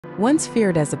Once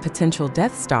feared as a potential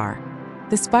Death Star,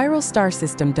 the spiral star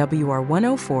system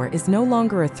WR104 is no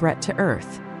longer a threat to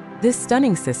Earth. This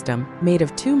stunning system, made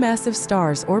of two massive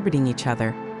stars orbiting each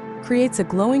other, creates a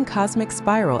glowing cosmic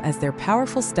spiral as their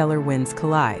powerful stellar winds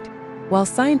collide. While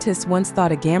scientists once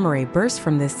thought a gamma ray burst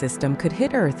from this system could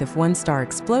hit Earth if one star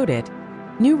exploded,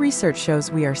 new research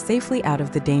shows we are safely out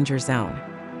of the danger zone.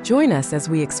 Join us as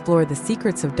we explore the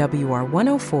secrets of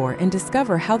WR104 and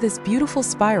discover how this beautiful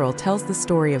spiral tells the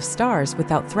story of stars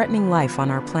without threatening life on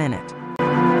our planet.